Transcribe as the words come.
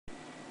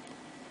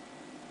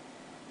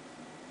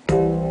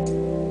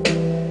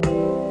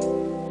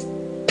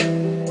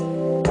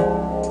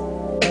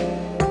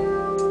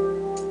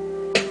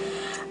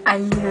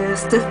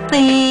used to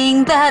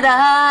think that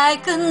I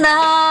could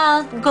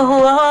not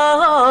go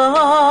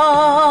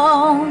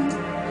on,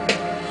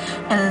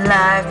 and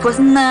life was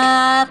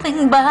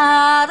nothing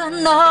but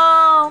an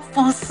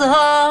awful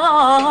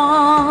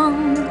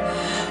song.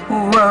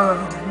 Whoa,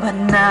 but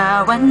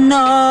now I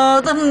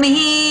know the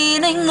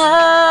meaning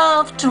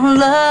of true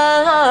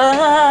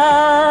love.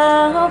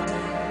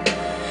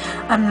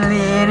 I'm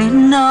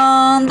leaning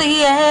on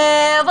the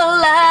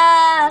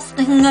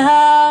everlasting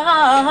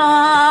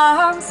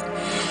arms.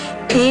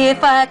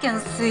 If I can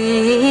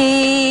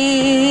see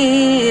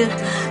it,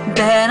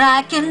 then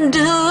I can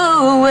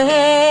do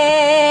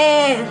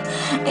it.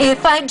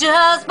 If I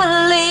just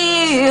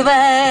believe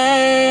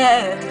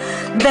it,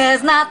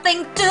 there's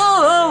nothing to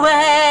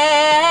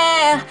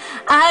it.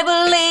 I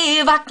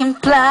believe I can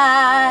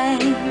fly.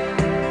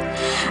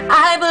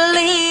 I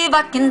believe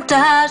I can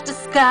touch the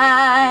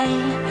sky.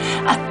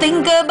 I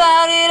think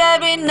about it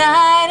every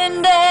night and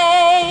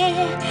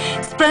day.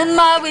 Spread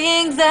my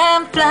wings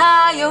and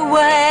fly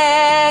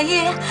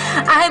away.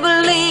 I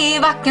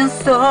believe I can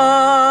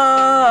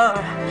soar.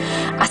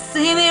 I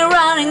see me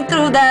running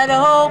through that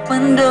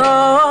open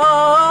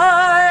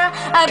door.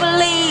 I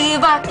believe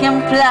I can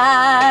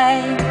fly.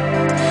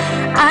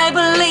 I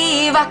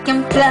believe I can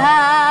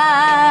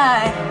fly.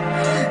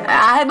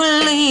 I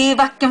believe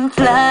I can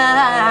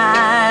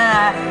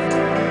fly.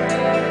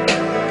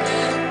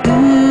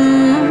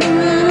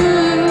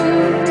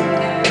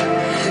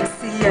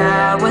 See, I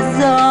was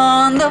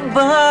on the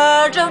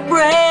verge of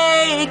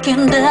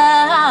breaking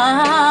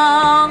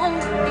down.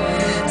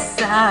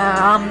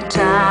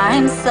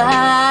 Sometimes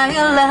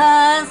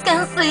silence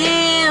can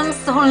seem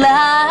so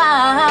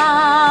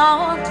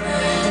loud.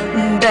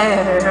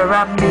 There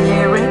are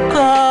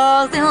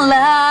miracles in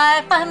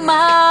life I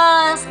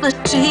must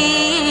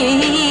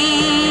achieve,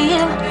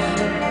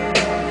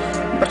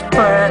 but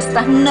first I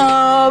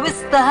know it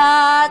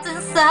starts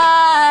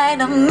inside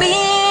of me.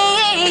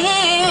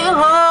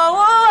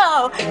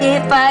 Oh,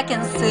 if I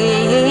can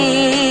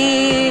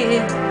see,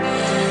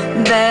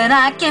 then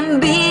I can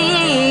be.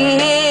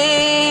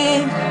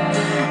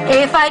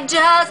 If I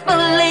just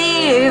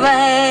believe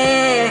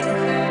it,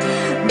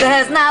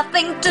 there's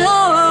nothing to it.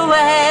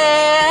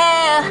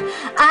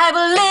 I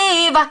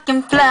believe I can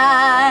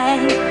fly.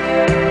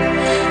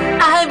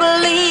 I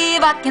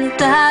believe I can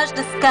touch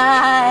the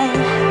sky.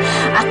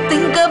 I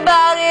think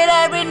about it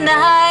every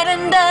night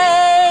and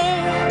day.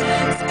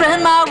 Spread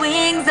my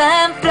wings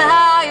and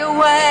fly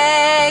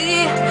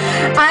away.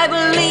 I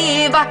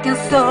believe I can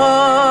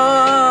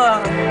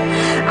soar.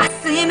 I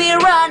see me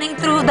running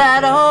through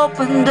that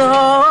open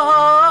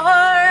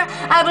door.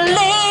 I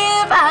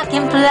believe I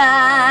can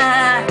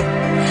fly.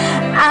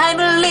 I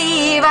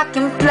believe I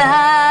can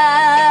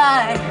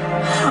fly.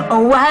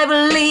 Oh, I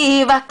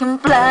believe I can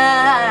fly.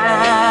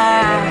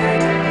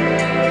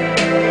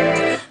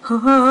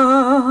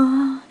 Oh.